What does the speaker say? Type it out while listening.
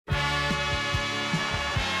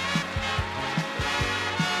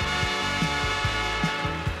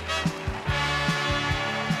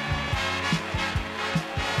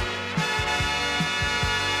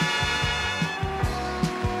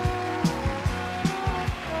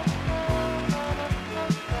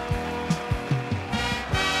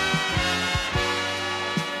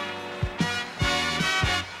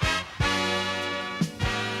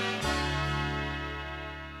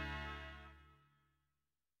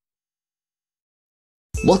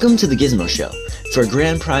Welcome to the Gizmo Show. For a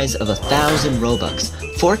grand prize of 1,000 Robux,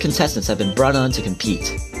 4 contestants have been brought on to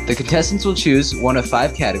compete. The contestants will choose one of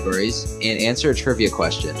 5 categories and answer a trivia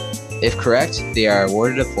question. If correct, they are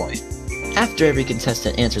awarded a point. After every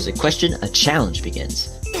contestant answers a question, a challenge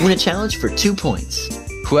begins. Win a challenge for 2 points.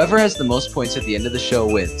 Whoever has the most points at the end of the show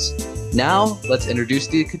wins. Now, let's introduce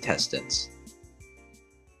the contestants.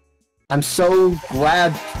 I'm so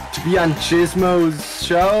glad to be on Gizmo's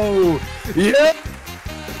show. Yeah.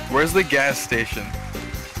 Where's the gas station?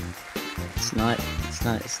 It's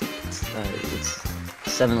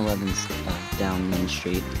 7-Eleven's down Main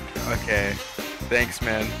Street. Okay. Thanks,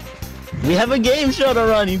 man. We have a game show to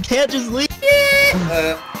run, you can't just leave!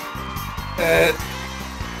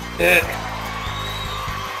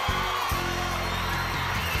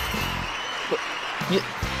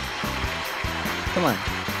 Come on.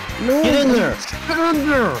 No, get in there! Get in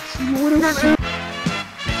there!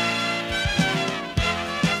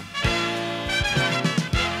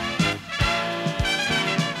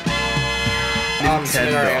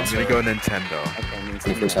 Nintendo. I'm gonna go Nintendo.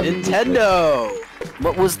 Okay, Nintendo!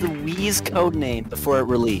 What was the Wii's code name before it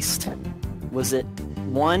released? Was it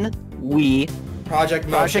 1. Wii, Project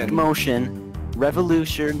Motion,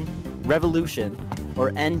 Revolution,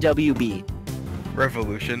 or NWB?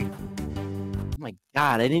 Revolution. Oh my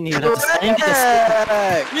god, I didn't even have to, I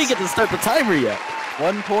didn't get to start the timer yet.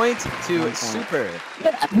 1 point to Super.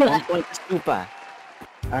 1 point to Super.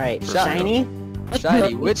 Alright, Shiny?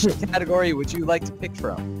 Shiny, which category would you like to pick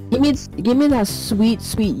from? Give me that sweet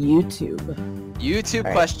YouTube. YouTube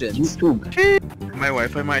Right, questions. YouTube. My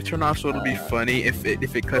Wi-Fi might turn off, so it'll be funny if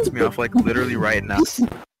it cuts me off like literally right now.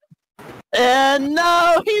 And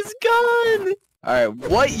no, he's gone! Alright,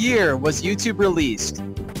 what year was YouTube released?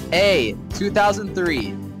 A.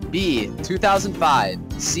 2003, B. 2005,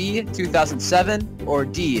 C. 2007, or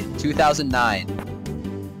D. 2009?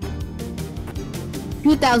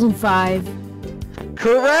 2005.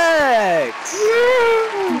 Correct!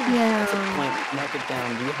 Yeah. Mark it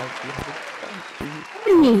down. Do you have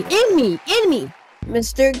In me.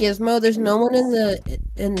 Mr. Gizmo, there's no one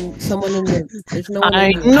there's no one I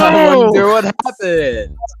in the... know! I wonder what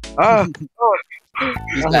happened! Ah,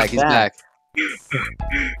 He's back, he's back. you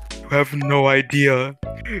have no idea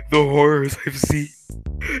the horrors I've seen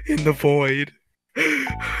in the void.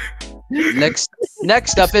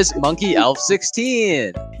 Next up is Monkey Elf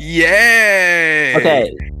 16. Yay!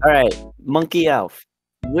 Okay, alright. Monkey Elf.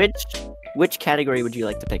 Which category would you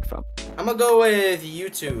like to pick from? I'm gonna go with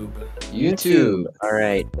YouTube. YouTube.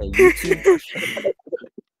 Alright. YouTube.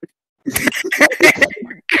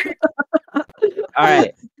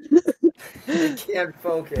 Alright. Can't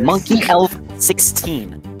focus. Monkey Elf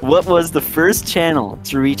 16. What was the first channel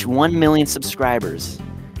to reach 1 million subscribers?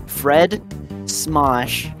 Fred,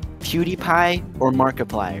 Smosh, PewDiePie, or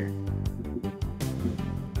Markiplier?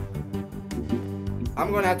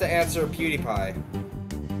 I'm gonna have to answer PewDiePie.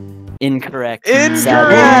 Incorrect.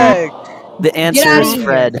 Incorrect! The answer Get outta is here.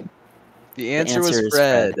 Fred. The answer was is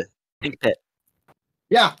Fred. Pinkpit.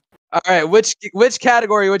 Yeah. Alright, which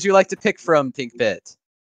category would you like to pick from, Pinkpit?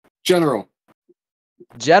 General.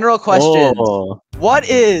 General questions. Oh. What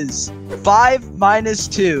is 5 minus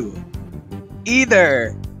 2?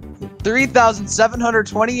 Either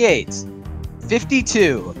 3,728,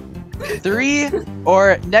 52, 3,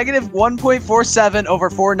 or negative 1.47 over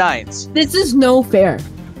 4 nines. This is no fair.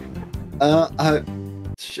 I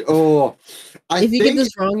If you get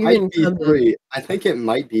this wrong, you're might getting be clubbed. 3. I think it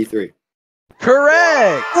might be 3.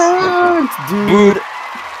 Correct! Dude.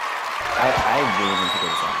 I really didn't figure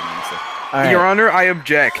this out, honestly. Alright. Your Honor, I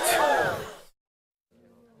object.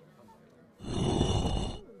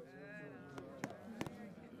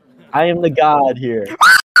 I am the god here.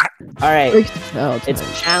 Alright. Oh, It's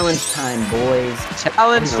challenge time, boys.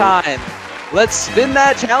 Challenge time. Let's spin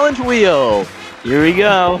that challenge wheel. Here we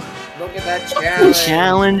go. Look at that The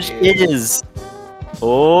challenge is...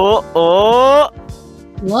 Oh.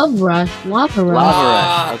 Lava Rush. Lava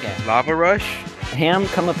Rush. Okay. Lava Rush? Ham,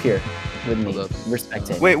 come up here with me. Hold up. We're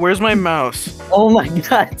spectating. Wait, where's my mouse? Oh my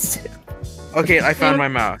god. Okay, I found my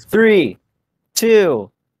mouse. 3, 2,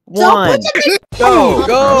 1. Go,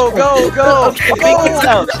 go, go, go. Okay, Pinkpit's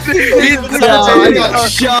out. Pinkpit's No, out. I got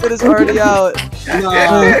shot. Pinkpit is already out. No,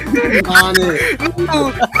 on it.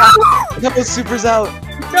 No, Super's out.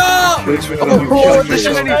 Which one? Oh, it's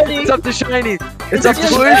up to Shiny. It's up to Shiny. It's up to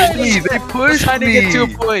Push Shiny. me! They Will pushed Shiny me! get 2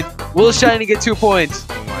 points? Will Shiny get 2 points?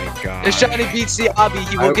 Oh my god. If Shiny beats the obby,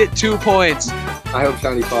 he will get 2 points. I hope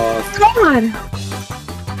Shiny falls. God.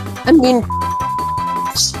 I mean,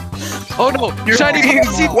 Oh no! You're Shiny being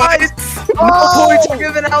beats the what? No points are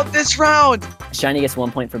given out this round. Shiny gets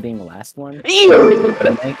 1 point for being the last one.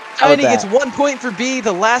 Shiny gets 1 point for being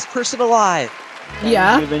the last person alive. Do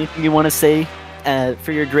Yeah. you have anything you want to say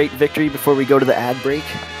for your great victory before we go to the ad break?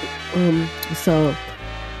 So,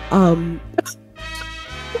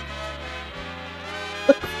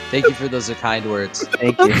 Thank you for those kind words.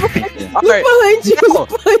 Thank you. All right, behind you.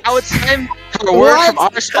 now it's time for a word from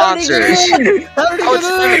our sponsors. Now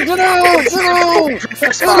it's time for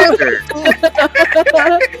our sponsor.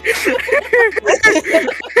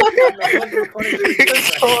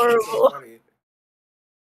 Horrible.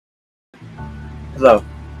 Hello,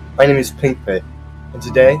 my name is Pinkpit, and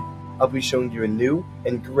today I'll be showing you a new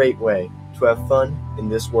and great way to have fun in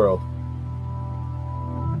this world.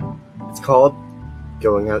 It's called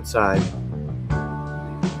going outside.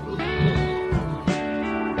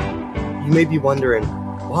 You may be wondering,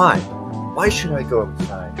 why? Why should I go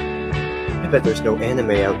outside? I bet there's no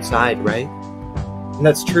anime outside, right? And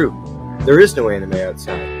that's true. There is no anime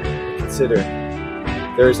outside. Consider,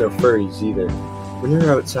 there is no furries either. When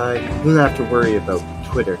you're outside, you don't have to worry about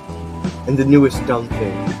Twitter and the newest dumb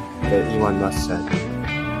thing that Elon Musk said.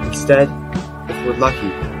 Instead, if we're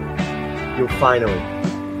lucky, you'll finally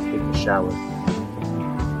take a shower.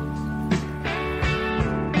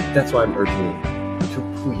 That's why I'm urging you to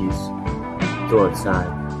please go outside.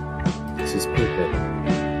 This is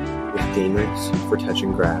Pinkpit with Gamers for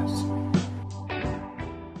Touching Grass.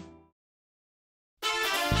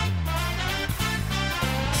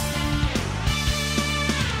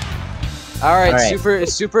 All right, All right.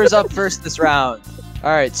 Super is up first this round. All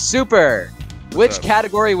right, Super. Which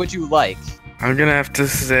category would you like? I'm gonna have to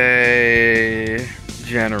say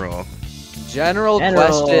general. General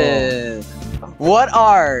question. What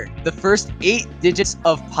are the first 8 digits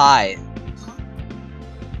of pi?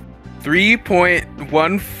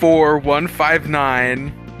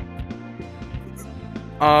 3.14159.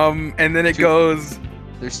 And then it goes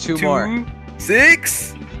There's 2 more.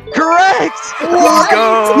 6. Correct! Let's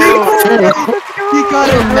go. He got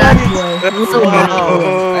it right.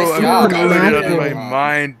 Nice I'm job. going out of my Nice.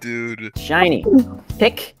 mind, dude. Shiny,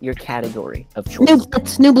 pick your category of choice.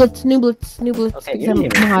 Snublets. Okay, because you're I'm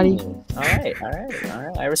naming naughty. it. All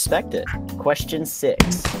right. I respect it. Question 6.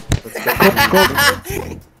 Let's go.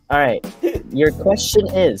 All right. Your question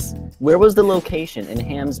is, where was the location in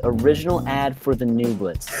Ham's original ad for the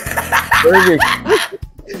Nublets?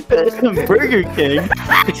 Burger King,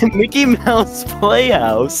 Mickey Mouse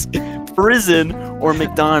Playhouse, prison, or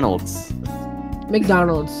McDonald's?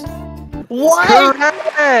 McDonald's. What?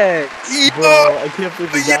 Correct! Bro, I can't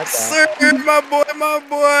believe you got Yes, that. sir, my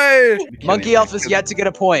boy. Monkey Elf is yet to get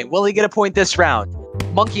a point. Will he get a point this round?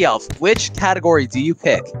 Monkey Elf, which category do you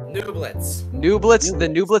pick? Nublets. Nublets, the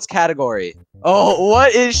Nublets category. Oh,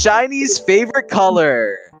 what is Shiny's favorite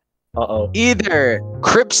color? Uh-oh. Either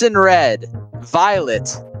Crimson Red, Violet,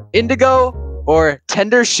 Indigo, or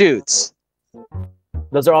Tender Shoots.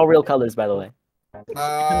 Those are all real colors, by the way.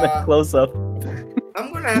 Close up.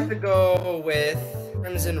 I'm gonna have to go with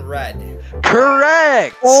Crimson Red.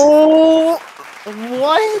 Correct! Oh,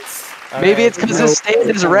 what? Maybe it's because his stain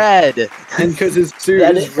is red. And because his suit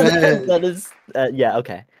That is is, red. that is, yeah,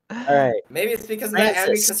 okay. All right. Maybe it's because of that and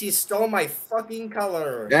Francis. because he stole my fucking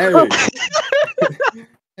color. Hey.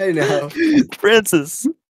 Hey now. Francis,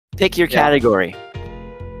 pick your category.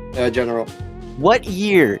 General. What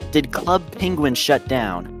year did Club Penguin shut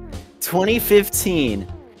down? 2015,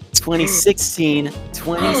 2016,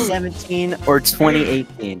 2017, or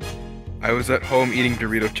 2018? I was at home eating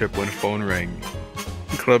Dorito chip when phone rang.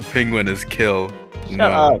 Club Penguin is kill. Shut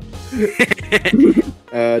up.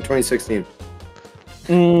 2016.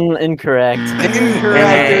 Incorrect.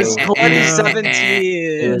 Incorrect. It was It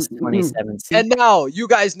 2017. was 2017. And now you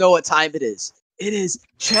guys know what time it is. It is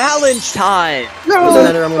challenge time. Doesn't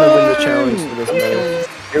matter, I'm gonna win the challenge. It doesn't matter.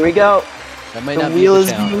 Here we go. That might The not wheel be is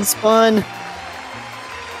the challenge. being spun.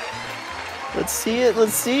 Let's see it.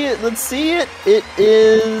 Let's see it. Let's see it. It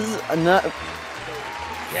is not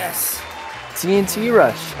Yes. TNT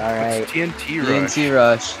Rush. All right. TNT Rush. TNT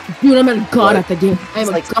Rush. Dude, I'm a god at the game. I'm It's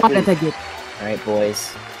a like god at the game. All right,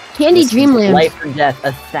 boys. Candy This is Dreamland. Life or death.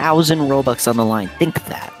 1,000 Robux on the line. Think of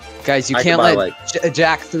that. Guys, you I can't can buy, let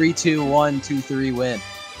Jack 3, 2, 1, 2, 3 win.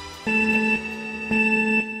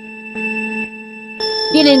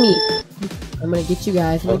 Get in me. I'm gonna get you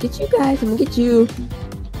guys. I'm gonna get you guys. I'm gonna get you.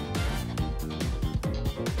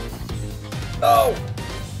 Oh.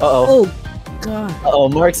 Uh-oh. Oh, God. Uh-oh,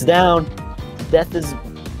 Mark's down. Death is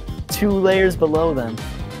 2 layers below them.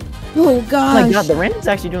 Oh, Oh gosh. my god, the Rand's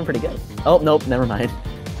actually doing pretty good. Oh, nope, never mind.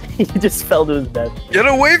 He just fell to his death. Get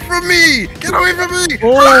away from me! Get away from me!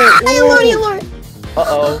 Oh, Lord.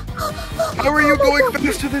 Uh-oh. How are you going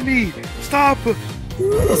faster than me? Stop!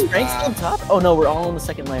 Is Frank still top? Oh no, we're all in the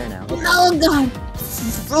second layer now. Okay. Oh god!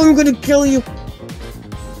 I'm gonna kill you!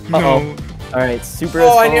 No. Alright, Super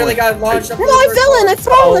Oh, has I nearly fallen. got launched up. No, I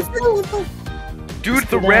fell in! Dude,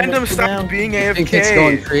 the down, random let's go down. stopped being Pinkpit's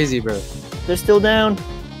going AFK. crazy, bro. They're still down.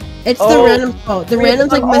 It's Oh. the random fault. The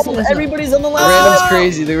random's like messing us up. Everybody's on the The left. random's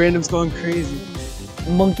crazy. The random's going crazy.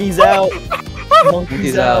 Monkey's out.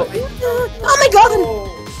 Monkey's out. Oh my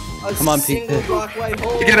god! Come on, Pete.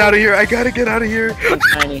 Get out of here. I gotta get out of here.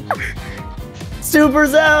 Shiny.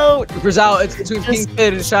 Super's out. Super's out. It's between Just-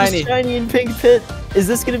 Pinkpit and Shiny. Shiny and Pinkpit. Is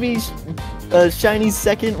this gonna be Shiny's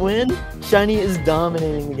second win? Shiny is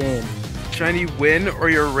dominating the game. Shiny, win or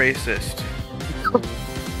you're racist.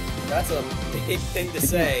 That's a big thing to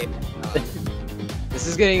say. This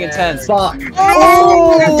is getting intense. Fuck.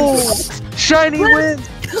 No! Shiny wins.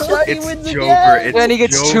 Shiny It's wins Joker. again. It's Shiny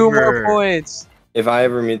gets 2 more Joker. points. If I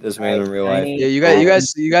ever meet this man in real life, Shiny- Yeah,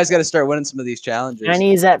 you guys got to start winning some of these challenges.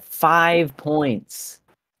 Shiny's at 5 points.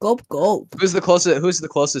 Gulp, gulp. Who's the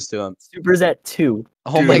closest to him? Super's at 2.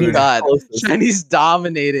 Oh my Dude. god. Closest. Shiny's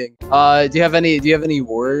dominating. Do you have any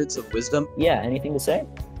words of wisdom? Yeah, anything to say?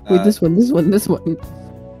 Wait, this one.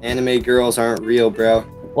 anime girls aren't real, bro.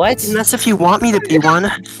 What? And that's if you want me to be one.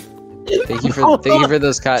 Thank you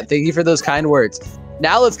for those kind words.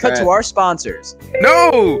 Now let's cut to our sponsors.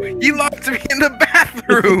 No! He locked me in the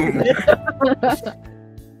bathroom!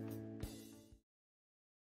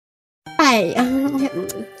 Hi,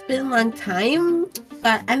 it's been a long time,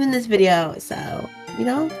 but I'm in this video, so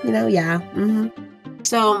yeah.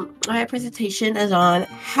 So my presentation is on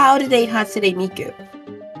how to date Hatsune Miku.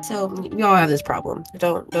 So we all have this problem.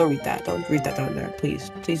 Don't read that. Don't read that down there,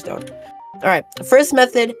 please. Please don't. All right. First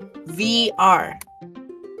method, VR.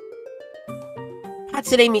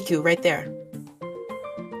 Hatsune Miku, right there.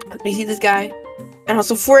 You see this guy? And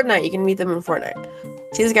also Fortnite. You can meet them in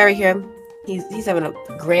Fortnite. See this guy right here? He's having a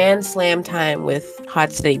grand slam time with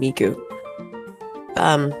Hatsune Miku.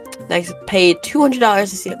 Next, paid $200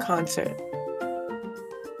 to see a concert.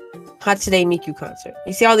 Hatsune Miku concert.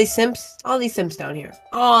 You see all these simps? All these simps down here.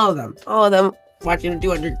 All of them watching him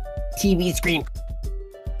do under TV screen.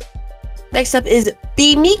 Next up is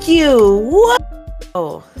B Miku. What?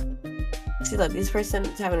 Oh, see, look, this person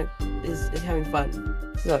is having fun.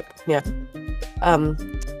 See, look, yeah.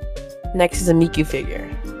 Next is a Miku figure,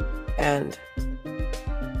 and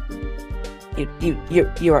you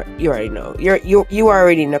already know. You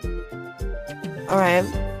already know. All right.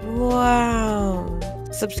 Wow.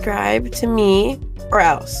 Subscribe to me or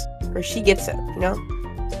else, or she gets it, you know.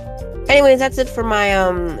 Anyways, that's it for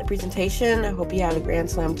my presentation. I hope you had a grand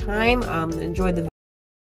slam time. Enjoy the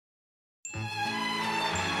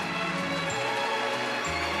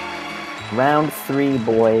Round 3,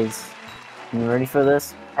 boys. You ready for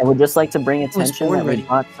this? I would just like to bring attention born that we ready.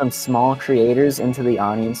 brought some small creators into the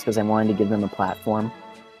audience because I wanted to give them a platform.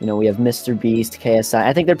 You know, we have Mr. Beast, KSI.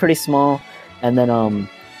 I think they're pretty small. And then,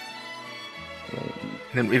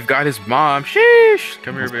 Then we've got his mom. Sheesh!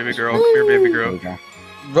 Come here, baby girl. Come here, baby there girl. we go.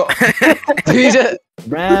 Bro, he just-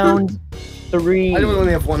 Round 3. I don't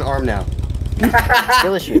only have one arm now.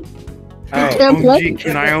 Kill issue. Alright. Can't play. OMG,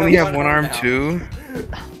 can I only have one arm too?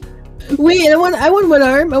 Wait, I want one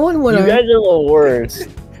arm. I want one You arm. guys are the worst.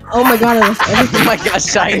 Oh my god, I lost oh everything. my gosh,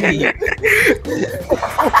 Shiny.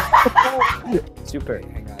 Super.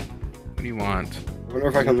 What do you want? I wonder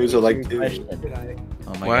if I can lose it like two. Question.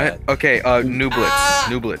 Oh my What? god. Okay, Nooblets.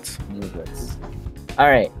 Nooblets.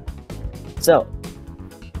 Alright. So.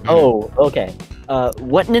 Oh, okay.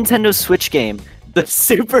 What Nintendo Switch game does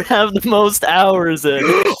Super have the most hours in?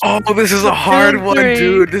 Oh, this is a hard one,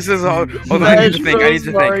 dude. This is a. Hold on, I need to think. I need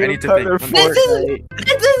to think. I need to think.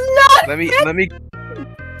 This is not. Let me.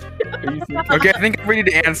 Okay, I think I'm ready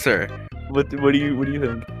to answer. What do you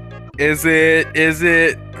think? Is it?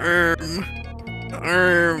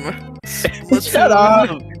 Shut up!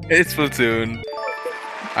 It's Splatoon.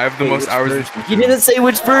 I have the most hours in He didn't say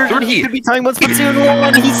which version. Three. He could be talking about Splatoon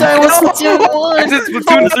 1. He said it was Splatoon 1. It's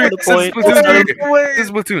Splatoon 3. It's Splatoon 3. It's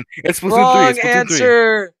Splatoon. It's Splatoon 3. Wrong It's Splatoon 3.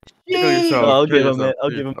 answer. Kill yourself. I'll Kill give him yourself. it. I'll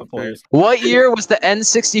give him a point. What year was the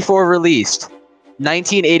N64 released?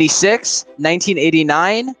 1986,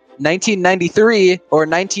 1989, 1993, or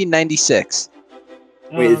 1996?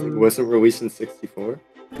 Wait, it wasn't released in '64?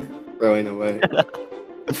 Bro, ain't no way.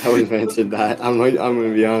 I would have answered that. I'm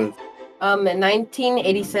gonna be honest.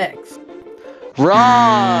 1986.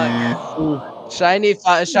 Wrong. Shiny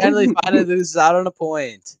finally loses out on a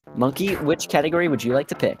point. Monkey, which category would you like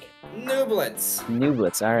to pick? Nooblets.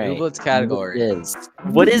 Nooblets, alright. Nooblets category.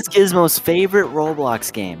 What is Gizmo's favorite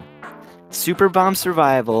Roblox game? Super Bomb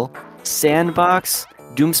Survival, Sandbox,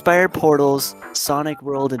 Doomspire Portal's Sonic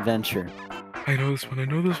World Adventure. I know this one. I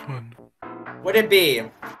know this one. Would it be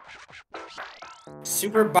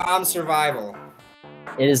Super Bomb Survival?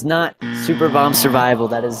 It is not Super Bomb Survival.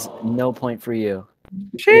 That is no point for you.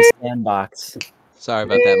 It is Sandbox. Sorry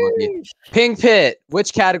about that, Monkey. Pinkpit,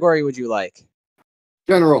 which category would you like?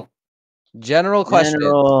 General. General question.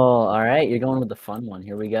 General. All right, you're going with the fun one.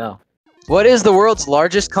 Here we go. What is the world's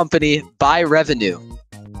largest company by revenue?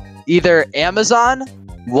 Either Amazon,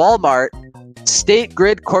 Walmart, State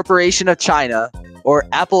Grid Corporation of China, or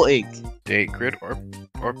Apple Inc. State Grid or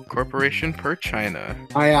Corporation per China.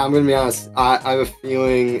 I'm gonna be honest. I have a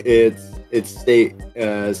feeling it's State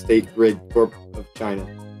Grid Corp of China.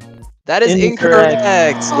 That is Incorrect.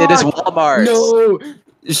 incorrect. It is Walmart. No,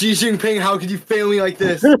 Xi Jinping, how could you fail me like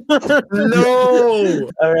this? No.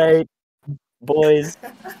 All right, boys,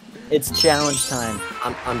 it's challenge time.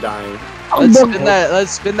 I'm dying.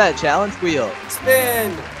 Let's spin that challenge wheel.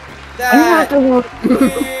 Spin I have that to work.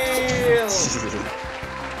 wheel.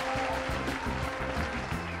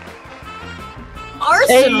 Arsenal.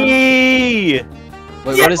 Hey, Wait,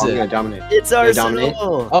 what is I'm it? gonna dominate. it's dominate?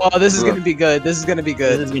 Arsenal. Oh, this is gonna be good. This is gonna be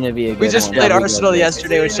This good. is gonna be a good We just one. played Yeah, we Arsenal got this.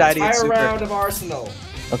 yesterday with An Shiny and entire Super. round of Arsenal.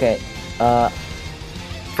 Okay.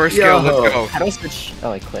 First Yo. skill, let's go. How do I switch?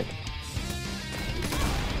 Oh, I click.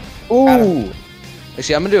 Ooh.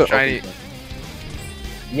 Actually, I'm gonna do it. Shiny.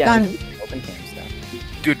 Yeah. Done. Open cam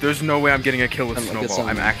stuff. Dude, there's no way I'm getting a kill with I'm gonna get Snowball.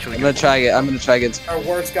 I'm some- actually I'm gonna try it. I'm gonna try against. Our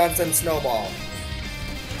works, guns, and snowball.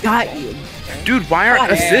 Got you. Dude, why aren't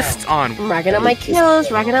God assists on? I'm racking up my kills.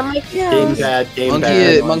 Racking up my Game kills. bad. Game Monkey,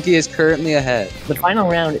 bad. Monkey is currently ahead. The final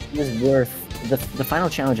round is worth the final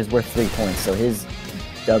challenge is worth 3 points, so his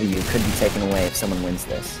W could be taken away if someone wins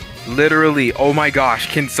this. Literally. Oh my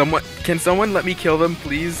gosh. Can someone let me kill them,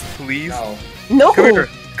 please? Please. No. No. Come here.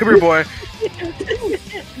 Come here, boy.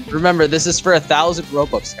 Remember, this is for 1,000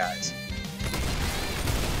 Robux, guys.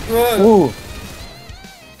 Good. Ooh.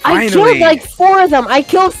 I killed Finally. like 4 of them. I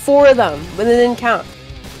killed 4 of them, but it didn't count.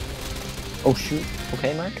 Oh shoot.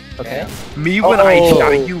 Okay, Mark. Okay. Me when I Oh.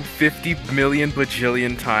 shot you 50 million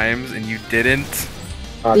bajillion times and you didn't.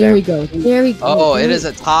 Oh, There damn. we go. There we go. Oh, it is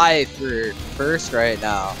a tie for first right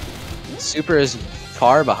now. Super is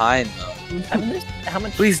far behind though. How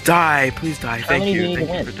much? Please die. Please die. Thank many do you. you need to Thank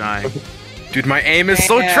you win? for dying. Dude, my aim is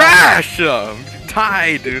so Damn. trash.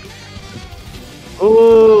 Die, dude.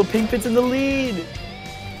 Ooh, Pinkpit's in the lead.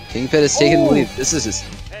 Pinkpit is taking the lead. This is just,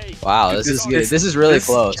 wow. This is good. This is really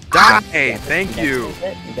close. Die. You Thank got you. this,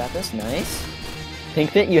 Pinkpit. You got this. Nice.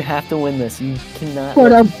 Pinkpit, you have to win this. You cannot. Shut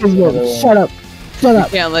let up, this go away. Shut up. Shut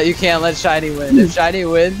up. You can't let Shiny win. If Shiny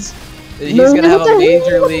wins, he's No, gonna have what a the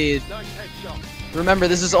major hell? lead. Remember,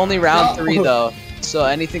 this is only round 3 though, so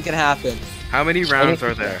anything can happen. How many rounds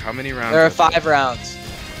are there? How many rounds? There are are 5 rounds.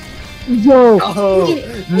 Yo. Oh,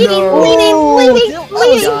 Bleeding.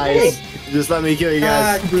 Oh, guys. Just let me kill you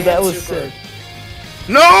guys. God Dude, damn, that was Super. sick.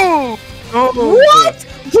 No! No! What?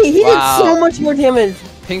 He Wow. did so much more damage.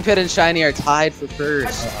 Pinkpit and Shiny are tied for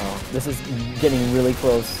first. Uh-oh. This is getting really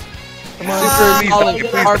close. Come on. Super please is falling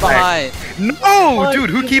don't far get back. behind. No! Dude,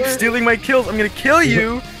 who keeps stealing my kills? I'm gonna kill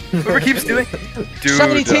you! Whoever keeps stealing. Dude.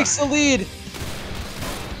 Shiny takes the lead.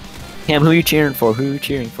 Cam, who are you cheering for? Who are you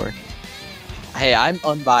cheering for? Hey, I'm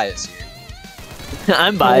unbiased here.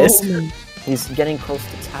 I'm biased. He's getting close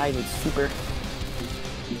to tied with Super.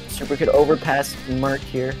 Super could overpass Mark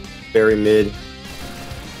here. Very mid.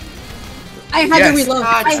 I had Yes. to reload.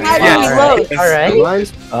 God, I had yes. to reload. Alright.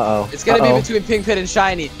 Lines? Uh-oh. It's gonna be between Pinkpit and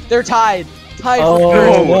Shiny. They're tied. Tied Oh, for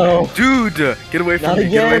first. No! no. Dude! Get away from Not me,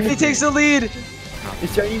 get away again. from He me. takes the lead.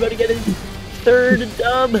 Is Shiny about to get his 3rd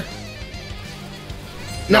dub?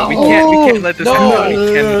 No, we No. can't let this No. happen. We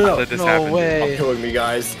No. cannot let this No happen. way. Killing me,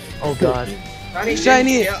 guys. Oh god.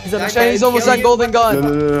 Shiny. Shiny's almost on golden No,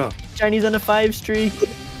 gun. no. Shiny's on a 5 streak.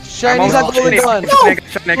 Shiny's on golden gun.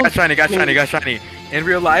 Got shiny. In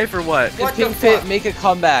real life or what? If Pinkpit make a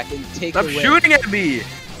comeback and take Stop the win. shooting at me!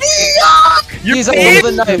 You He's a idiot!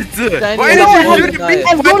 golden knife. Shiny Why is did a you golden shoot at me? knife.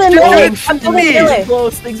 I'm Why golden did you melee. shoot I'm at golden me? melee.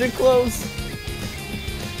 Close, things are close.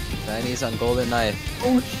 Shiny's on golden knife.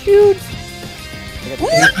 Oh shoot.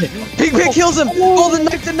 Pinkpit kills him. Golden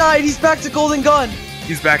knife denied. He's back to golden gun.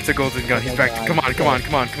 He's back to golden gun. He's back. Come on, come on,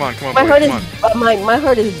 come on, come on, come on, My boys, heart come is on. my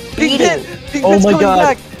heart is beating. Pinkpit's Oh my coming God.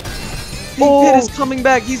 back. Pinkpit is coming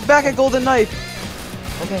back. He's back at golden knife.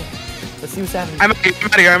 Okay. Let's see what's happening. I'm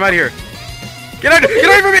out of here. Get out! Get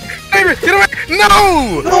away from me! Get away! Get away!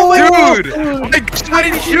 No! No way! Dude! My gun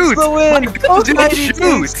didn't shoot! The win. My gun didn't Shiny shoot!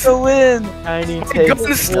 takes the win. Shiny My takes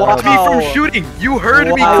gun stopped Wow. me from shooting! You heard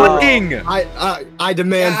me Wow. clicking! I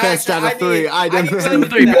demand Yeah, best out I of 3. I need- demand. Best out of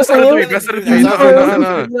 3, best out of 3, best out of 3. No, No, no,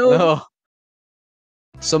 no, no. No.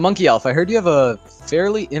 So, Monkey Elf, I heard you have a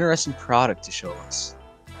fairly interesting product to show us.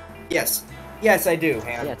 Yes. Yes, I do,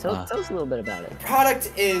 Ham. Yeah, tell us a little bit about it.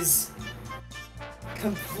 Product is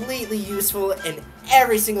completely useful in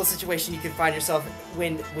every single situation you can find yourself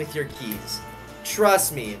with your keys.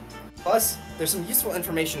 Trust me. Plus, there's some useful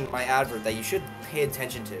information in my advert that you should pay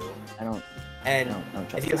attention to. I don't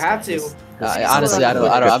trust if you this have guy. to, Honestly,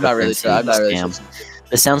 I'm not really sure. I'm not really sure.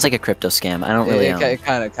 This sounds like a crypto scam. I don't really. It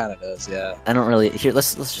kind of does, yeah. I don't really. Here,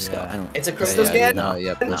 let's just go. I don't. It's a crypto scam. No,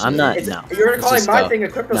 yeah. No, I'm not. No. You're calling my thing a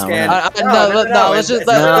crypto scam. No. Let's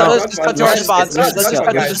just cut to our sponsors.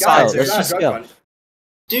 Let's just go.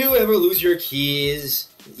 Do you ever lose your keys?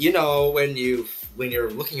 You know, when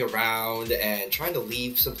you're looking around and trying to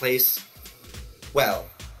leave someplace? Well,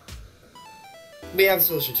 we have a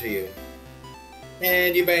solution to you.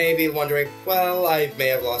 And you may be wondering, well, I may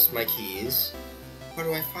have lost my keys. Where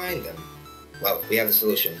do I find them? Well, we have the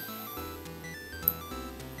solution.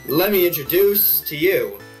 Let me introduce to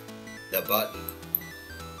you the button.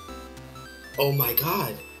 Oh my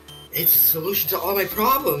god, it's a solution to all my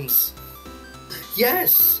problems.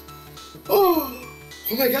 Yes! Oh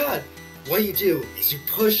my god! What you do is you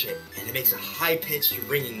push it, and it makes a high-pitched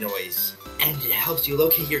ringing noise, and it helps you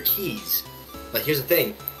locate your keys. But here's the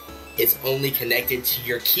thing, it's only connected to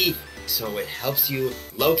your key, so it helps you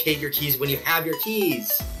locate your keys when you have your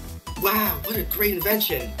keys. Wow, what a great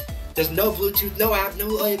invention! There's no Bluetooth, no app, no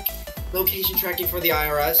location tracking for the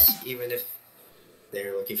IRS, even if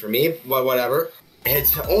they're looking for me, whatever.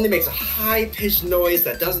 It only makes a high-pitched noise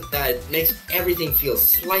that makes everything feel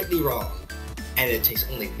slightly wrong. And it takes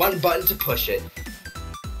only one button to push it.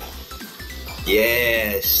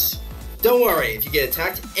 Yes. Don't worry, if you get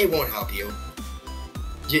attacked, it won't help you.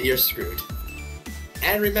 You're screwed.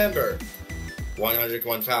 And remember,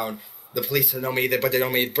 101 found. The police know me, but they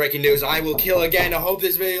don't mean breaking news. I will kill again. I hope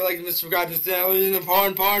this video like this, subscribe to the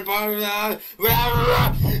porn.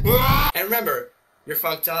 And remember, you're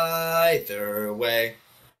fucked either way.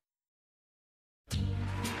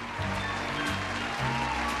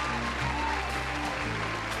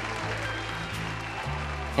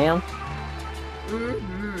 Ham,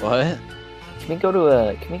 What? can we go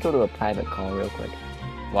to a private call real quick?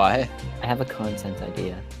 Why? I have a content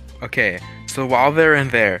idea. Okay, so while they're in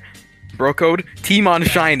there, bro code, team on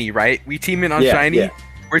Shiny, right? We team in on Shiny? Yeah.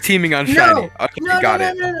 We're teaming on Shiny. Okay, No, got no,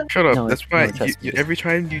 it. no, no. Shut up. No, That's why no, trust me. every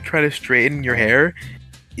time you try to straighten your hair,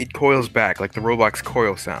 it coils back like the Roblox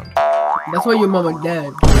coil sound. That's why your mama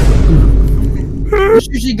dead. What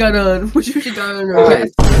shoe she got on? What shoe she got on her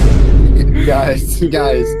chest?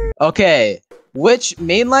 Guys. Okay, which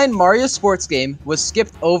mainline Mario sports game was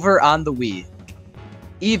skipped over on the Wii?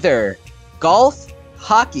 Either golf,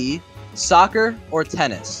 hockey, soccer, or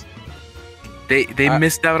tennis. They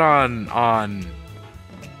missed out on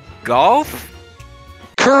golf?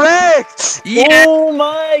 Correct! Yeah! Oh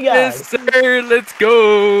my god! Yes, sir! Let's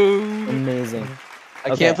go! Amazing.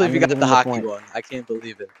 I Okay, can't believe I'm you gonna got give the him the hockey point. one. I can't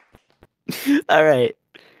believe it. All right.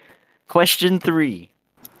 Question 3.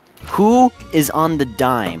 Who is on the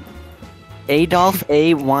dime? Adolph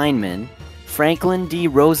A. Weinman, Franklin D.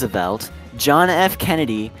 Roosevelt, John F.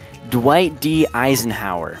 Kennedy, Dwight D.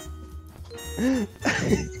 Eisenhower.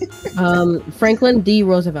 Franklin D.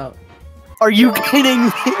 Roosevelt. Are you kidding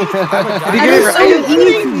me?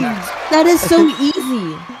 That is so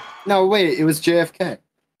easy. No, wait, it was JFK.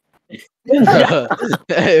 It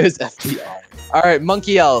was FDR. Alright,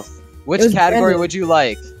 Monkey Elf. Which It was category Brendan. would you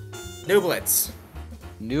like? Nublets.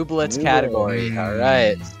 New Blitz New category. Blitz.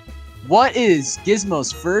 Alright. What is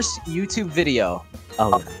Gizmo's first YouTube video?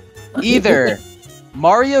 Oh, Either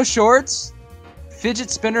Mario Shorts, Fidget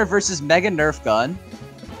Spinner versus Mega Nerf Gun,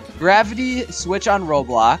 Gravity Switch on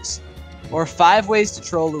Roblox, or 5 Ways to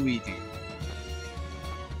Troll Luigi.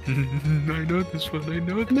 I know this one. I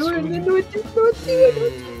know this No, one. no, if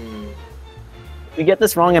you get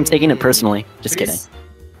this wrong, I'm taking it personally. Just kidding.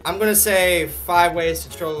 I'm gonna say 5 Ways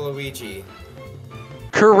to Troll Luigi.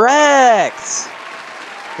 Correct!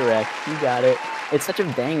 Correct. You got it. It's such a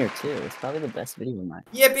banger too. It's probably the best video of mine.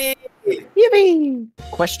 Yippee! Yippee!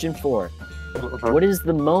 Question 4. What is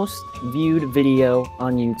the most viewed video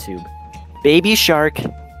on YouTube? Baby Shark,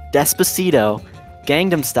 Despacito,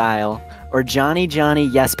 Gangnam Style, or Johnny Johnny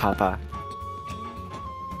Yes Papa?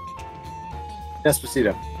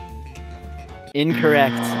 Despacito.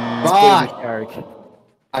 Incorrect. It's Fuck. Baby Shark.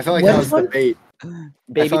 I feel like What that was one? the bait.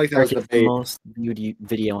 Baby feel like that was Shark is the the bait. most viewed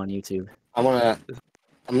video on YouTube. I'm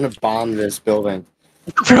gonna bomb this building.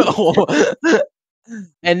 Bro.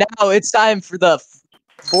 And now it's time for the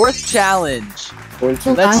 4th challenge. Going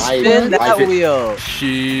to Let's buy spin that private- wheel.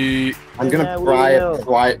 She. I'm gonna Yeah, buy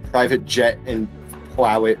we a private jet and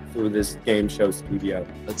plow it through this game show studio.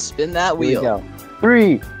 Let's spin that Here we wheel. go.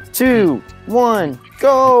 3, 2, 1,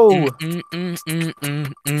 go!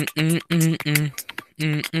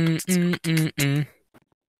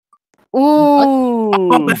 Ooh!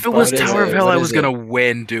 If it was What is Tower of it? Hell, What I is was it? gonna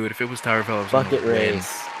win, dude. If it was Tower of Hell, I was Bucket gonna win.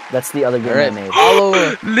 race. That's the other game All right, I made.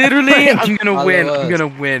 follow. Literally, I'm gonna Follow win. us. I'm gonna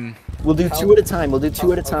win. We'll do 2 at a time. We'll do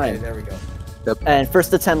 2 at a Okay, time. there we go. And first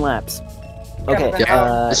to 10 laps. Okay.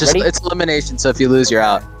 It's just Ready? it's elimination. So if you lose, you're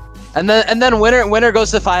out. And then winner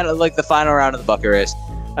goes to the final round of the bucket race.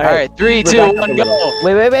 All right, 3, 2, 1, go.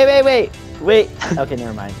 Wait. Okay,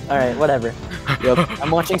 never mind. All right, whatever. Yep.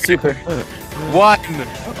 I'm watching Super. 1,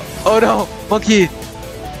 Oh no, monkey.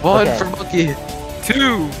 1 Okay. for monkey.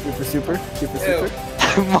 2, Super.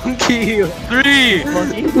 Monkey. 3.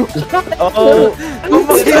 Monkey. Oh.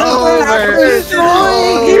 Monkey over.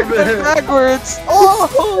 backwards.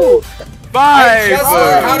 Oh. 5. just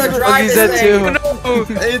learned how to drive Monkey's this at thing.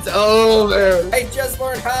 2. It's over. I just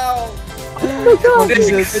learned how. Monkey's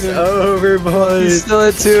It's at 2. over, boys. He's still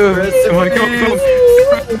at 2. Come on, come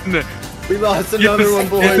on. We lost another one,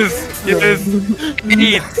 boys. Yes.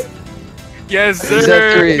 8. Yes, sir. He's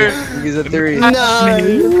at 3. He's at 3.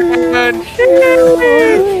 9.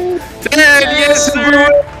 10. Yes, sir.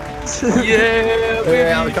 Yeah,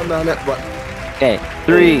 Okay, I'll baby. come down at what? Okay.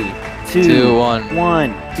 3, 2, 2, 1.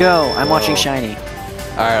 1, go. I'm watching Shiny.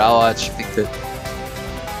 All right, I'll watch Pinkpit.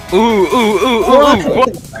 Ooh. 1.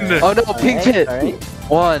 Oh no, Pinkpit. All right.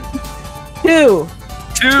 1, 2,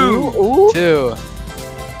 2. Ooh. 2,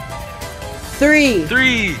 3.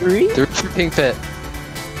 3. 3. 3 for Pinkpit.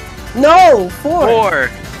 No, 4. 4.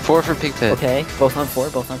 4 for Pinkpit. Okay, both on 4.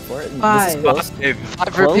 This is 5. close. 5.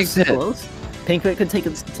 5 for Close. Pinkpit. Close. Pinkpit could take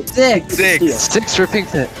a 6. 6. 6 for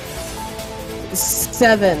Pinkpit.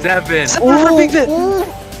 7. 7. 7 for Pinkpit.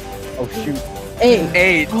 Oh shoot. 8.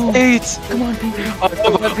 8. 8. Come on, Pinkpit.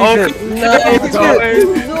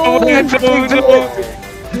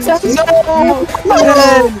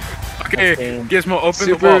 Okay, Gizmo, open the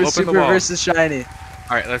Super, wall. Open the Super wall. versus Shiny.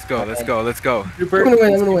 All right, let's go. Super. I'm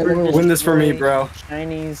gonna win. Win this for me, bro.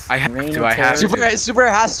 Chinese. I have Reign to, of I have Terror. to. Super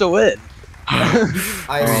has to win. I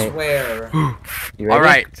Alright. swear. You ready? All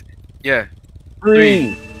right. Yeah.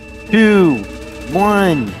 3, 2,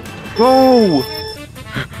 1, go!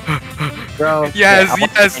 Bro. Yes. Okay, I'll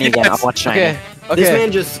watch Shiny again. I'll watch Shiny. Okay. This Okay.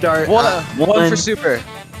 man just started. 1 for Super.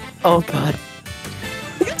 Oh god.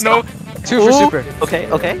 No. 2 for Super.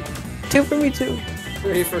 Okay. 2 for me too.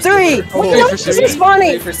 3 for 3. Super. What Three the hell? for This Super. is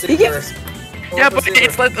funny. 3 for He gets Super. Yeah, but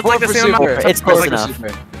it's like 4 the for same amount. Super. It's close 4 for enough. Super.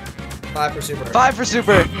 5 for Super. 5 for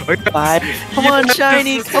Super. 5. Come on,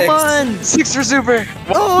 Shiny. Come on. 6 for Super.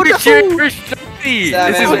 Oh You're no. cheering for Shiny.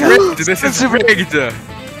 This is Seven. rigged. This is rigged.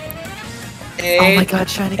 8. Oh my god,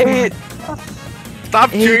 Shiny. Come 8. on.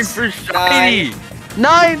 Stop Eight. cheering for Shiny.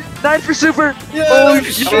 9. 9 for Super. Oh,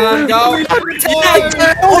 come on, go. Was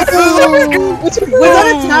that a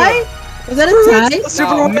tie? Was that a tie?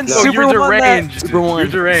 Super No. won. No, Super you're won that. deranged. Super 1. You're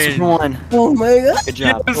deranged. Super 1. Oh my god. Good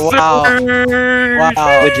job. Yes, Wow. sir.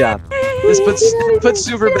 Wow. Good job. This puts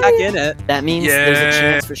Super back in it. That means there's Yeah. a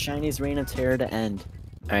chance for Shiny's Reign of Terror to end.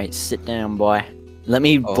 Alright, sit down, boy. Let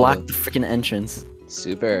me Oh. block the freaking entrance.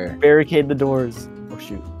 Super. Barricade the doors. Oh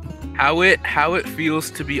shoot. How it feels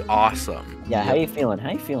to be awesome. Yeah, how you feeling?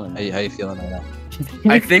 How you feeling? How you feeling right now?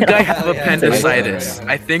 I think I have Yeah, appendicitis.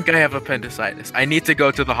 yeah. I think I have appendicitis. I need to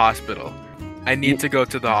go to the hospital. Thank you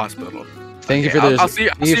Thank you Okay, for I'll those. see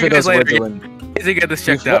Thank you you for guys those words later. of wisdom. Need to get this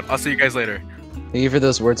checked out. I'll see you guys later. Thank you for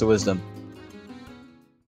those words of wisdom.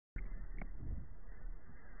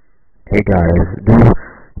 Hey guys, do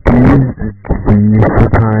these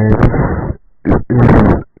sometimes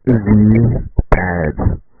these pads.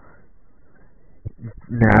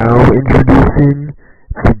 Now introducing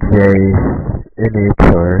the J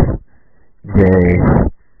enabler. J.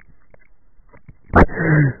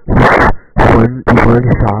 One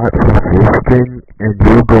shot from this string and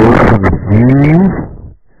you go from Z.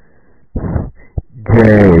 J.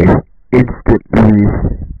 Instantly.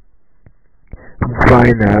 By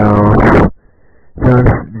now,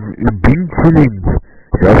 bin killing.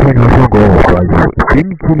 That's not go. Bin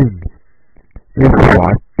killing. It's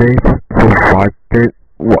what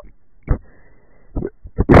what?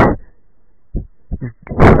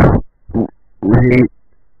 Wait.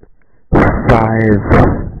 5.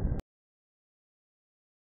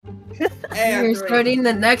 Hey, We're starting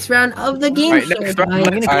the next round of the game Alright, show. next round. guys.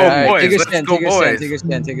 Let's go, Alright, boys. take a Let's stand, go, take a stand, boys. take a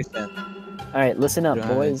stand, take a stand. Alright, listen up, Don't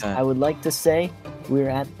have any boys. time. I would like to say we're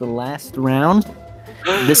at the last round.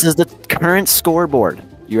 This is the current scoreboard.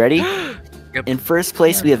 You ready? Yep. In first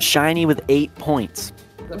place, we have Shiny with 8 points.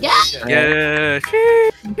 Yeah. Yeah.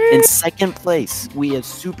 In second place, we have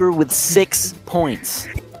Super with 6 points.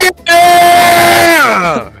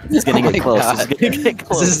 Yeah! It's gonna Oh get my close. God. It's gonna get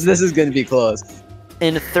close. This is gonna be close.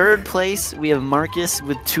 In third place, we have Marcus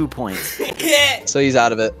with 2 points. So he's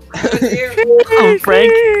out of it.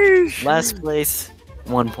 Frank, last place,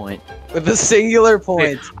 1 point. With a singular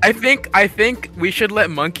point. I think we should let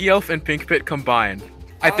Monkey Elf and Pinkpit combine.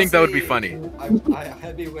 I think that would be funny.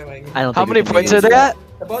 I'd be willing. I don't How think many we can points do are this. they at?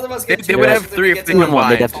 The both of us They get would two, have so 3 we if get they to combine.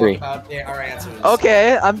 They combine. have 3. talk about our answers.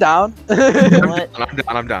 Okay, I'm down. You know what?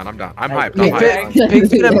 I'm down. I'm hyped. Yeah, I'm hyped.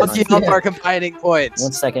 Pinkpit and Monkey Elf are combining points.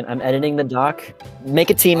 1 second, I'm editing the doc.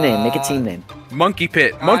 Make a team name. Make a team name. Monkey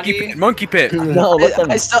Pit. Monkey Pit. No, let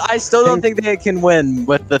them. I still don't think they can win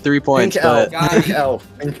with the 3 points, Pink but elf. Pink elf.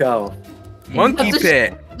 Pink elf. Monkey That's a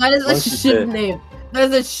Pit. That is a Monkey ship Pit. name. That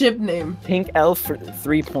is a ship name. Pink elf for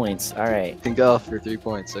 3 points. All right. Pink Elf for 3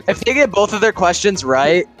 points. Okay. If they get both of their questions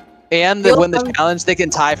right and they win the challenge, they can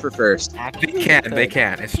tie for first. They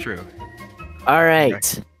can. It's true. All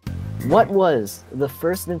right. What was the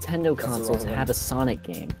first Nintendo the console wrong to one. have a Sonic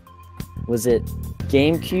game? Was it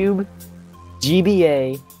GameCube,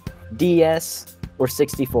 GBA, DS, or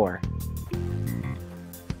 64?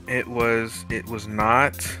 It was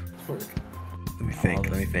not. Let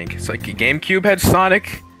me think. It's like GameCube had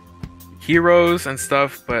Sonic Heroes and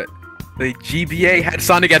stuff, but the GBA had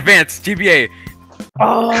Sonic Advance. GBA.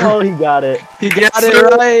 Oh, he got it. He got Yes, it sir.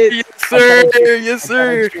 right. Yes, sir. Yes,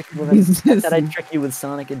 sir. I thought I'd trick you with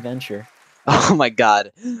Sonic Adventure. Oh my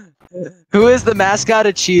god. Who is the mascot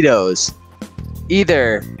of Cheetos?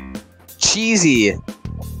 Either Cheesy,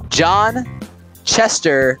 John,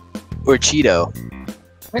 Chester, or Cheeto.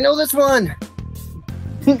 I know this one.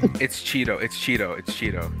 It's Cheeto. It's Cheeto. It's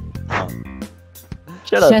Cheeto.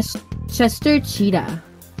 Shut up. Chester Cheetah.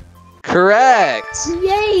 Correct.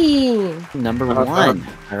 Yay! Number 1.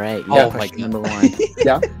 All right. You Oh got my question God. number 1.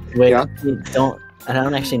 Yeah. Wait. Yeah. I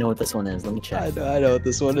don't actually know what this one is. Let me check. I know what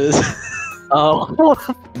this one is. Oh,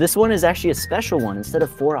 this one is actually a special one. Instead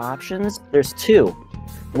of 4 options, there's 2.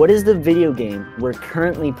 What is the video game we're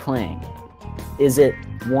currently playing? Is it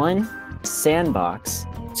 1, Sandbox,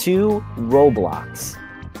 2, Roblox?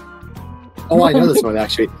 Oh, I know this one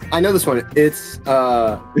actually. I know this one. It's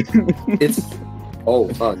oh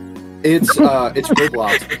fuck. It's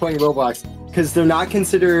Roblox. We're playing Roblox because they're not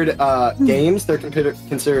considered games. They're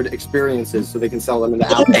considered experiences, so they can sell them in the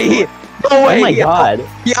app. Hey, Oh my god.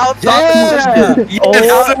 he outtaught Yeah! the question. Oh,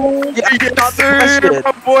 Yes, sir.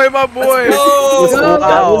 My boy. that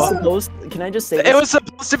Wow. was supposed. Can I just say It this? was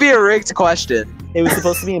supposed to be a rigged question. It was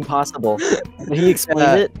supposed to be impossible. But he explained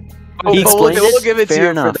Yeah. it. We'll, He explained we'll it. give it to Fair you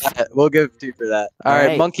enough. for that. We'll give it to you for that. All right,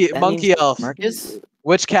 Alright, Monkey that Monkey means- Elf. Marcus?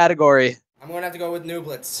 Which category? I'm gonna have to go with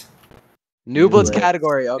Nooblets. Nooblets Nooblets.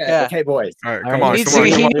 category. Okay. Okay, boys. All right, All come right. on, He come on,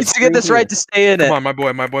 needs, come he on. needs to get this right to stay in Come it. on,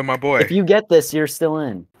 my boy. If you get this, you're still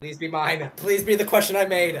in. Please be mine. Please be the question I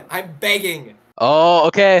made. I'm begging. Oh,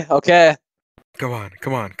 okay, okay. Come on.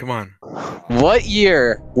 What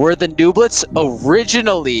year were the Nooblets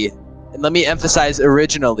originally, and let me emphasize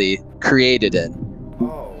originally, created in?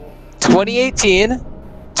 Oh. 2018,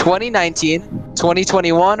 2019,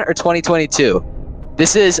 2021, or 2022?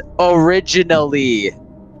 This is originally.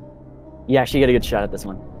 You actually get a good shot at this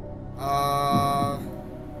one.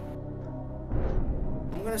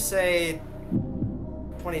 I'm gonna say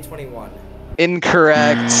 2021.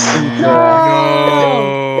 Incorrect.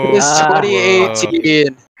 No. It was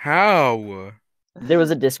 2018. How? There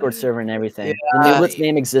was a Discord server and everything. Yeah. The Nooblets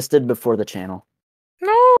name existed before the channel.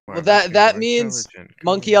 No. Well, that means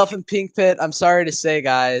Monkey Elf and Pinkpit. I'm sorry to say,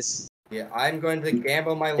 guys. Yeah, I'm going to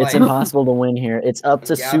gamble my life. It's impossible to win here. It's up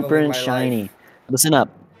to I'm Super gambling and my Shiny. life. Listen up.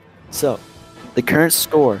 So, the current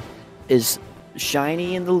score is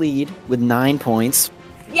Shiny in the lead with 9 points.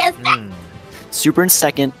 Yes! Super in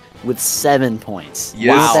second with 7 points.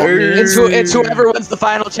 Yes, Wow. sir. It's whoever wins the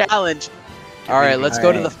final challenge. All right, let's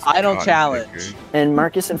go to the final God, challenge. And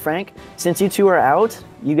Marcus and Frank, since you two are out,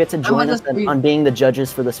 you get to join want us to see- on being the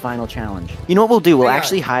judges for this final challenge. You know what we'll do? We'll Hang on.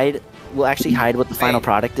 actually hide. We'll actually hide what the final Wait.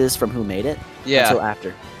 product is from who made it Yeah. until after.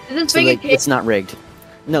 Is this So big like, it's not rigged.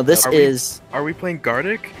 No, this Are we- is. Are we playing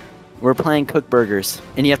Gardic? We're playing cook burgers,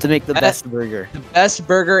 and you have to make the best burger. The best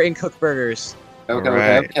burger in Cook Burgers. Okay,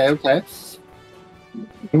 Alright. okay.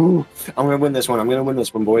 Ooh, I'm gonna win this one. I'm gonna win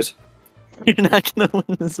this one, boys. You're not gonna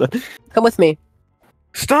win this one. Come with me.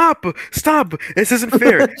 Stop! This isn't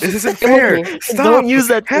fair. This isn't Come with fair. me. Stop! Don't use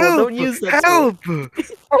that tool. Help! Don't use that Help!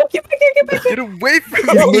 Get back here, get back Get away from He's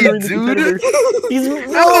me, murdering the dude! competitor. He's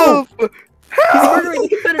no. Help! He's murdering the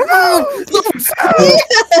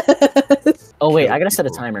competitor. Oh wait, I gotta set a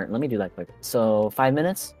timer. Let me do that quick. So 5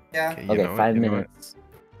 minutes. Yeah. Okay, you Okay, know it, 5 you know it. minutes.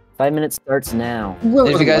 5 minutes starts now.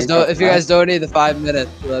 If you guys don't need the 5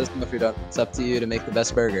 minutes, let us know if you're done. It's up to you to make the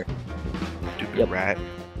best burger. Stupid rat.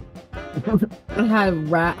 I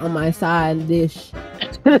have rat on my side dish.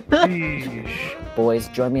 Sheesh. Boys,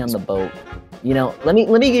 join me on the boat. You know, let me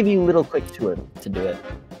give you a little quick tour to do it.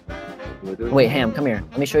 Wait, Ham, come here.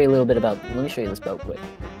 Let me show you a little bit about. Let me show you this boat quick.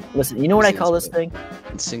 Listen, you know what I call this thing?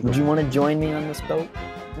 Would you want to join me on this boat?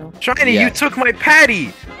 No? Shiny, you took my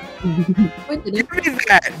patty. Wait, Give me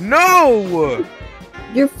that. No.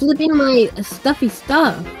 you're flipping my stuffy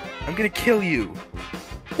stuff. I'm gonna kill you.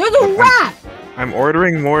 There's a rat! I'm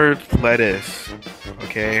ordering more lettuce.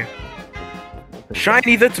 Okay.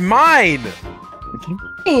 Shiny, that's mine. What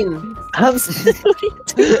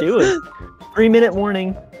are you doing? 3-minute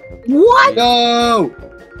warning. What? No!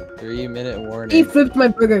 3-minute warning. He flipped my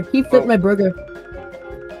burger. He flipped my burger.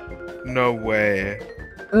 No way.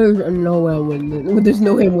 There's no way I'm winning. There's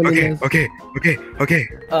no way I'm winning this. Okay.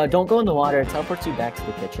 Don't go in the water. It teleports you back to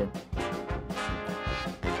the kitchen.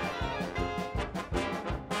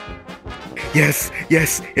 Yes.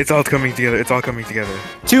 It's all coming together.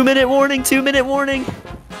 2-minute warning. 2-minute warning.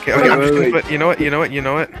 Okay. I'm just gonna put. You know what? I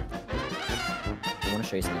want to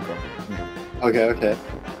show you something. Okay.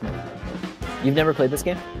 You've never played this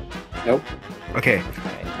game? Nope. Okay.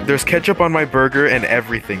 There's ketchup on my burger and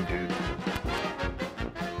everything, dude.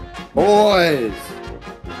 Boys!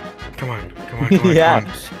 Come on. Yeah.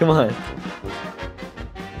 Come on.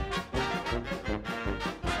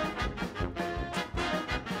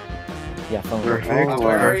 Yeah, phone.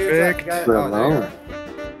 Perfect.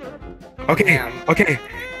 Okay.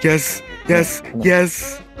 Yes.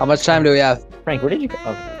 How much time do we have? Frank, where did you go?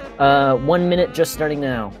 Oh. 1 minute just starting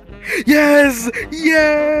now. Yes.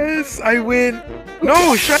 I win.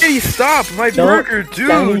 No, Shiny, stop my burger,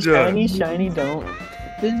 dude. Shiny, don't.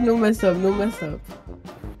 There's no mess up.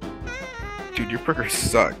 Dude, your burger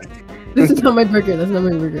sucks. This is not my burger. That's not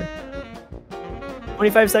my burger.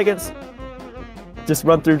 25 seconds. Just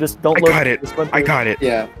run through. Just don't look. I got it.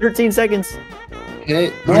 Yeah. 13 seconds.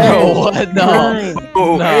 Okay. No, what? No. 9,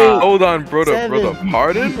 Oh, No. hold on, brother. 7,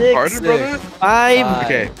 Pardon, 6, brother. 5,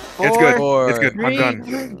 Okay, 4, it's good. 4, I'm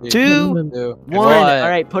done. 2, 1. All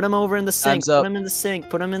right, put them over in the sink. Time's up. Put them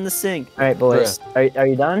in the sink. All right, boys. Are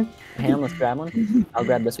you done? Ham, let's grab one. I'll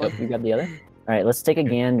grab this one. You grab the other. All right, let's take a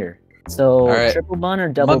gander. So right. triple bun or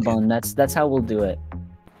double bun? That's how we'll do it.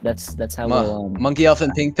 That's how we'll. Monkey Elf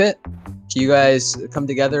and Pinkpit, can you guys come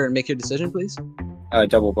together and make your decision, please?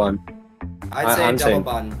 Double bun. I'd say I'm double saying-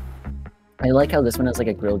 bun. I like how this one has like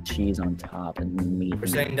a grilled cheese on top and meat. We're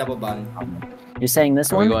saying double bun. You're saying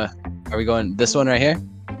this one? Are we going this one right here?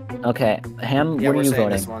 Okay, Ham. Yeah, what are we're you saying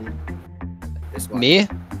voting? this one. This one. Me?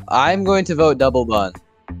 I'm going to vote double bun.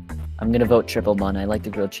 I'm gonna vote triple bun. I like the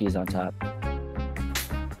grilled cheese on top.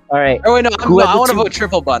 All right. Oh wait, no, Who had I the want to two- vote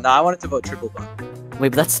triple bun. No, I wanted to vote triple bun. Wait,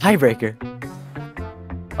 but that's tiebreaker.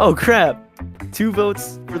 Oh crap! 2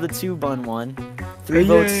 votes for the 2 bun one. 3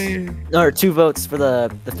 votes. Or 2 votes for the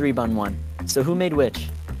 3 bun one. So who made which?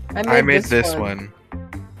 I made this one.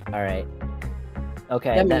 All right.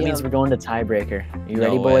 Okay, Yummy, that means yum. we're going to tiebreaker. You No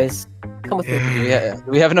ready, way. boys? Come with me. Do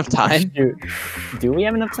we have enough time? Do we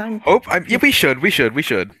have enough time? Yeah, we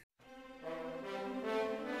should.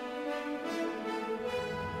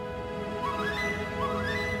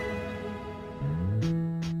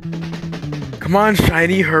 Come on,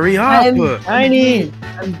 Shiny, hurry up! Shiny!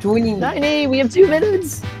 I'm joining. Shiny! We have 2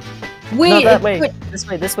 minutes! Wait, Not that way. wait.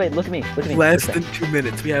 This way. Look at me. Less than 2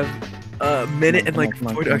 minutes. We have a minute and like Come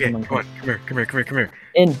on, 40. Okay, come on. come here.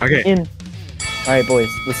 In. Okay. In. All right, boys.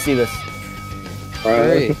 Let's see this.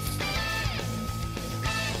 Hurry.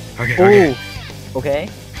 Okay. Ooh. Okay.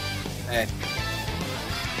 Hey.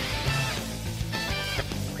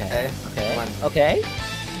 Okay. Come on. Okay.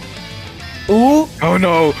 Ooh. Oh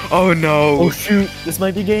no! Oh shoot! This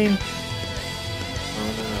might be game.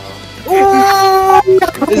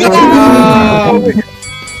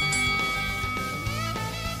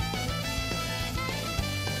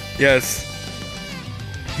 Yes.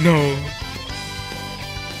 No.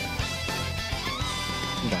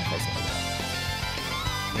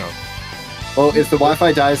 No. Well, if the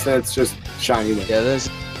Wi-Fi dies, then it's just Shiny win. Yeah, there's.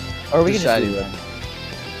 Or we Just can just shiny do one. that.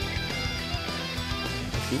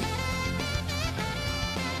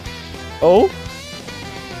 Oh.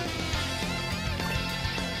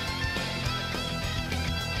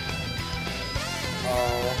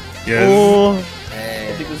 Oh. Yes. Oh. I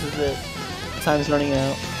Hey. think this is it. Time's running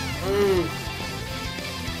out.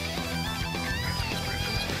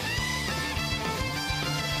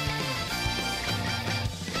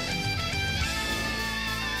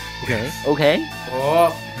 Okay. Okay.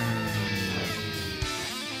 Oh.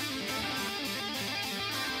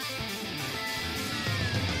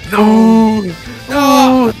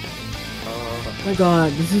 My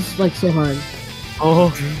god, this is like so hard.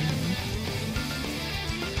 Oh.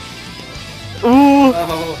 Ooh.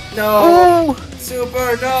 Oh, no. Oh.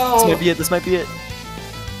 Super, no. This might be it. This might be it.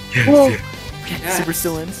 Whoa. Okay, Yes. Super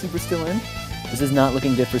still in. Super still in. This is not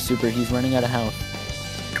looking good for Super. He's running out of health.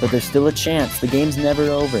 But there's still a chance. The game's never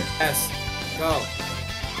over. Yes. Go.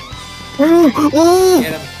 Oh.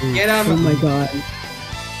 Get him. Get Oh him. my god.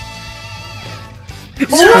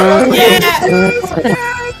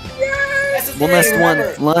 Yes. One last one.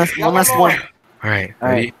 One last one. All right. All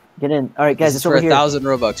Ready? right. Get in. All right, guys. This It's is for over here. 1,000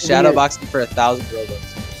 Robux. Over Shadow here. boxing for 1,000 Robux.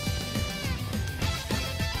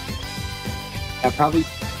 Probably.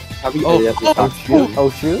 Oh, you have to talk Shoot. Oh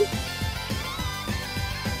shoot.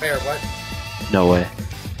 Where? What? No way.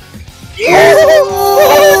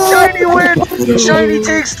 Shiny wins! Shiny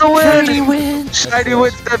takes the win! Shiny wins. Shiny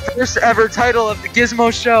wins the first ever title of the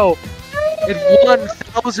Gizmo Show. It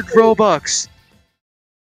 1,000 Robux.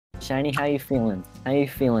 Shiny, how you feeling? How you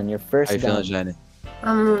feeling? Your first. How you feeling, gun. Shiny?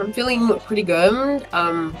 I'm feeling pretty good.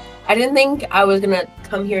 I didn't think I was gonna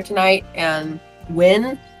come here tonight and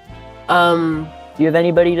win. Do you have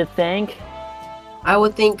anybody to thank? I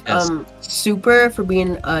would think Yes. Super for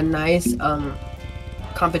being a nice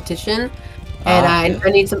competition, and yeah. I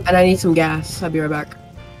need some gas. I'll be right back.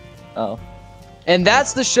 Oh, And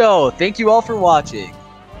that's the show. Thank you all for watching.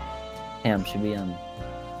 Ham, should we I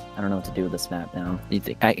don't know what to do with this map now. Do you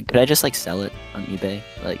think could I just like sell it on eBay?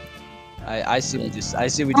 Like, I see we just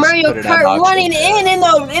Mario put it on Kart auction. running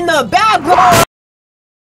in the background.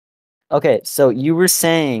 okay, so you were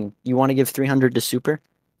saying you want to give 300 to Super?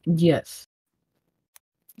 Yes.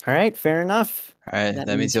 All right, fair enough. All right, That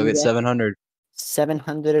that means means you'll you get get- 700.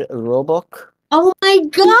 700 Robux. Oh my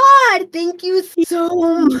god! Thank you so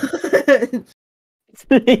much.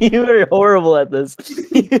 You are horrible at this.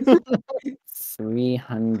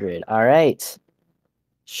 300. All right.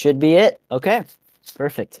 Should be it. Okay.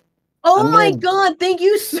 Perfect. Oh I'm my gonna- god! Thank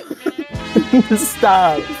you so.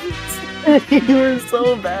 Stop. You were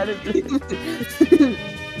so bad at this.